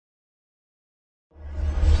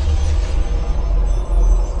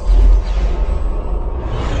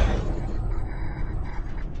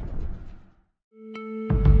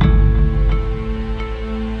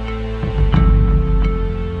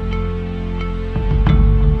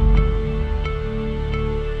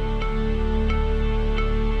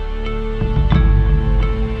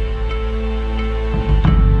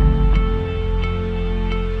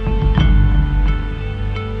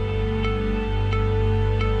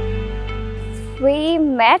We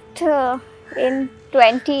met in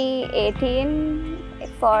 2018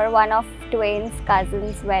 for one of Dwayne's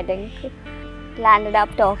cousin's wedding. Landed up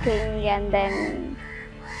talking, and then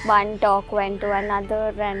one talk went to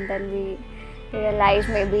another, and then we realized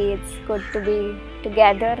maybe it's good to be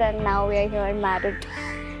together, and now we are here married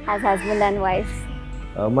as husband and wife.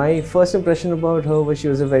 My first impression about her was she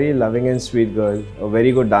was a very loving and sweet girl, a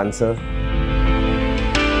very good dancer.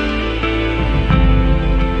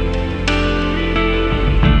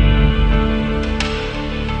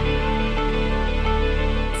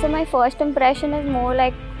 So my first impression is more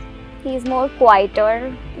like he's more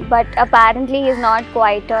quieter, but apparently he's not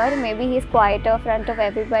quieter. Maybe he's quieter in front of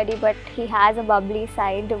everybody, but he has a bubbly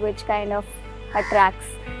side which kind of attracts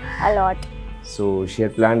a lot. So she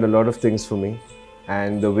had planned a lot of things for me,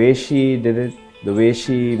 and the way she did it, the way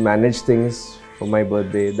she managed things for my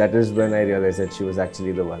birthday, that is when I realized that she was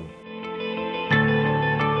actually the one.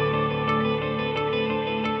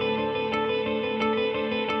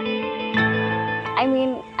 I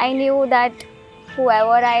mean, I knew that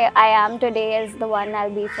whoever I am today is the one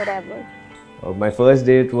I'll be forever. My first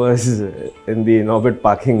date was in the in-orbit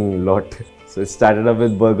parking lot. So it started up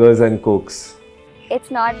with burgers and cokes.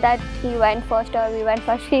 It's not that he went first or we went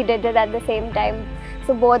first, we did it at the same time.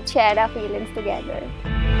 So both shared our feelings together.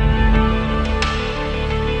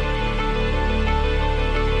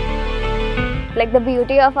 Like, the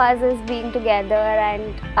beauty of us is being together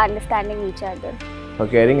and understanding each other. Her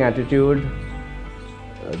caring attitude,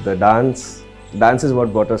 the dance is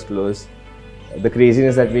what brought us close. The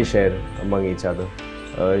craziness that we share among each other.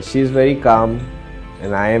 She's very calm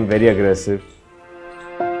and I am very aggressive.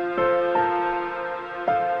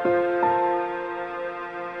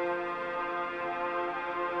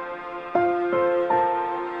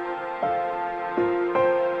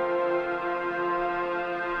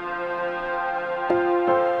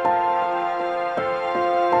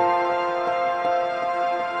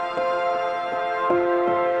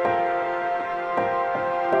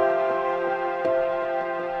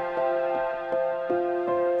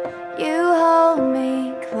 You hold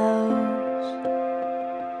me close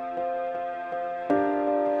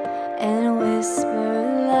and whisper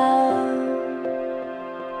love.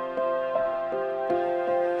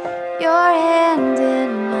 Your hand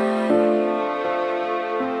in mine,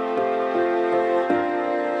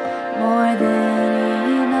 more than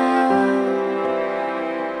enough.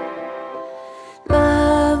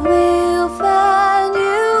 Love will find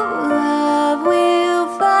you, love will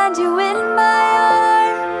find you in my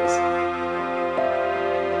arms.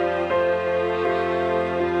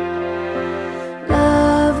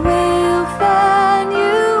 Love will find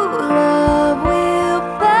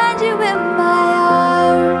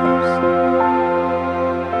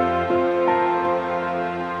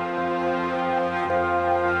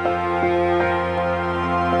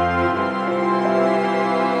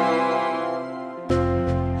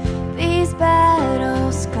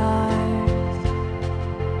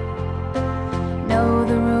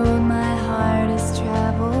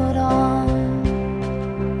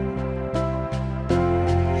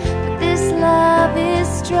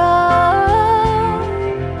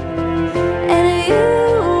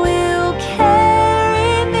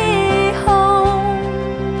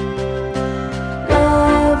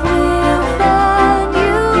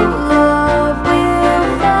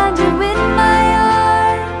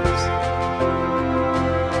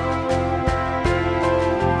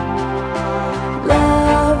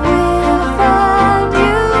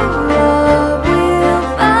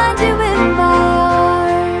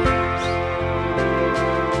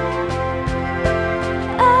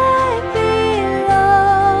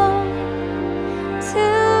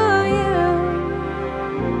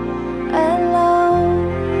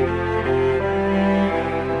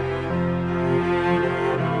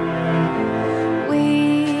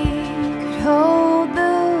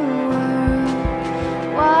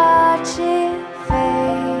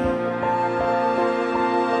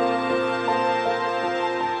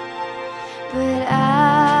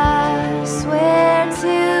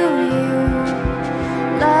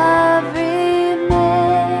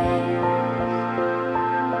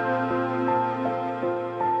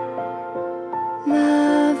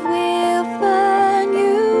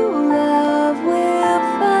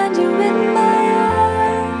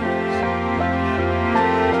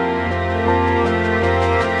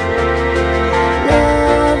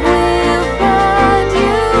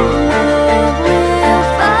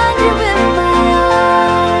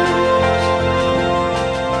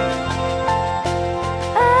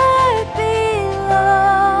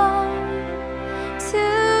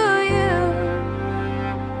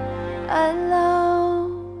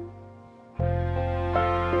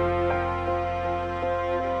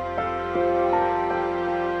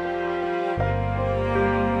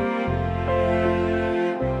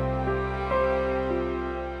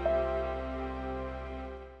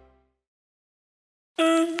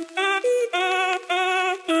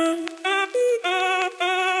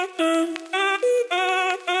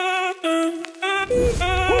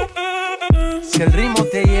Si el ritmo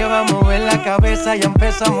te lleva a mover la cabeza, ya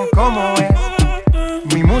empezamos como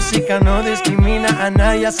es. Mi música no discrimina a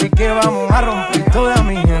nadie, así que vamos a romper. Toda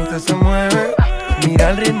mi gente se mueve, mira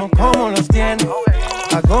el ritmo como los tiene.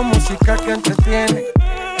 Hago música que entretiene.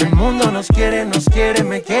 El mundo nos quiere,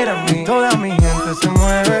 me quiere a mí. Toda mi gente se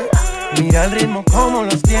mueve, mira el ritmo como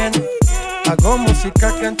los tiene. Hago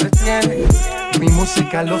música que entretiene. Mi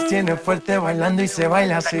música los tiene fuerte bailando y se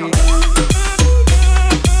baila así.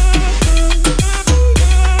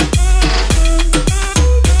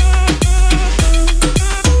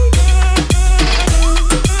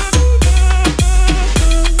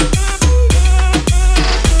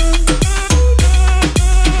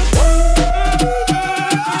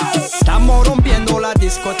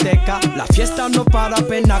 La fiesta no para,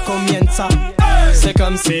 apenas comienza. C'est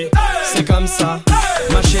comme si, c'est comme ça,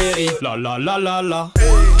 ma chérie. La la la la la.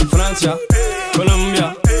 Francia,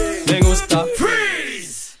 Colombia, me gusta.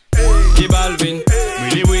 Freeze. Y Balvin,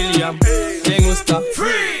 Willy, me gusta.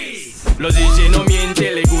 Freeze. Los DJ no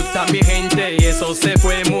mienten, le gusta mi gente y eso se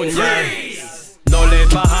fue mundial. No le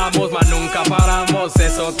bajamos, mas nunca paramos,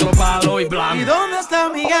 es otro palo y blanco. ¿Y dónde está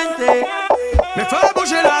mi gente? Me fait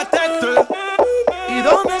bouger la tête. ¿Y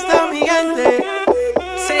dónde está mi gente?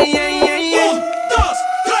 Say yeah, yeah, yeah. 1, 2,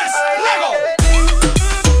 3, Lego.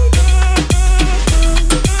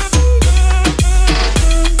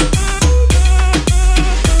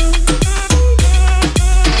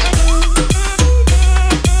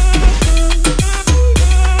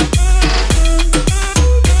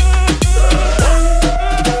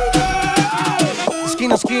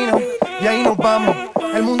 Esquina a esquina, y ahí nos vamos.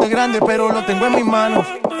 El mundo es grande, pero lo tengo en mis manos.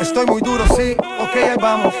 Estoy muy duro, sí, ok, ahí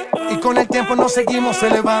vamos. Y con el tiempo nos seguimos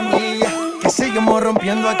elevando. Que seguimos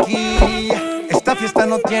rompiendo aquí. Esta fiesta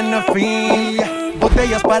no tiene fin.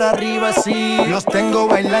 Botellas para arriba, sí. Los tengo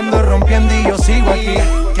bailando, rompiendo y yo sigo aquí.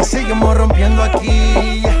 Que seguimos rompiendo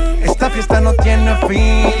aquí. Esta fiesta no tiene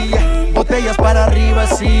fin. Botellas para arriba,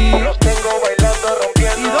 sí. Los tengo bailando,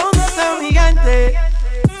 rompiendo. ¿Y dónde está mi gente?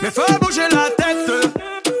 Me fait bouger la tête.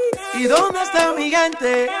 ¿Y dónde está mi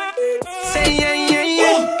gente? Say yeah, yeah,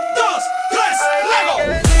 yeah. 1, 2, 3,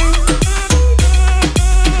 Lego.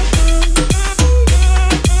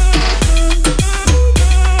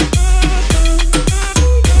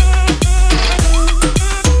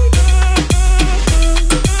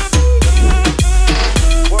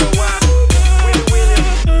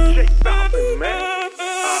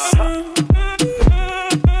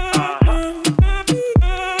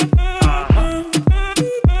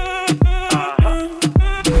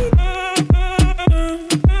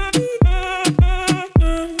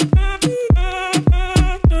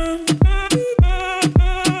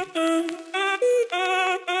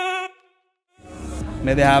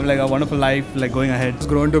 May they have like a wonderful life like going ahead. He's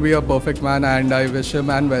grown to be a perfect man and I wish him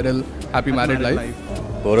and Meryl happy married life.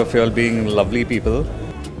 Both of you all being lovely people.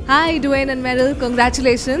 Hi Dwayne and Meryl,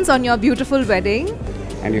 congratulations on your beautiful wedding.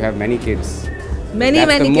 And you have many kids. Many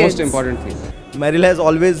That's the kids. most important thing. Meryl has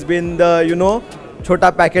always been the,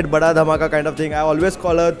 chota packet, bada dhamaka kind of thing. I always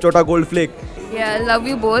call her chota gold flake. Yeah, love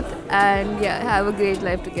you both and yeah, have a great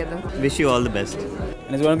life together. Wish you all the best.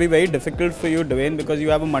 And it's going to be very difficult for you, Dwayne, because you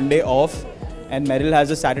have a Monday off and Meryl has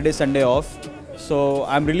a Saturday, Sunday off. So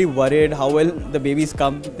I'm really worried how will the babies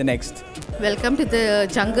come the next. Welcome to the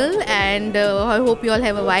jungle and I hope you all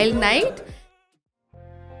have a wild night.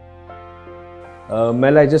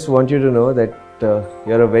 Mel, I just want you to know that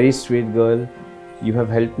you're a very sweet girl. You have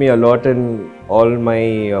helped me a lot in all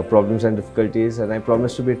my problems and difficulties, and I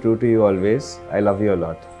promise to be true to you always. I love you a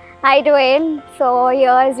lot. Hi Dwayne, so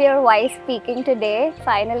here's your wife speaking today.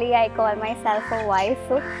 Finally I call myself a wife.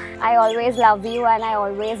 I always love you and I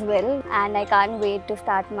always will, and I can't wait to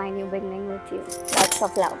start my new beginning with you. Lots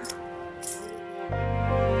of love.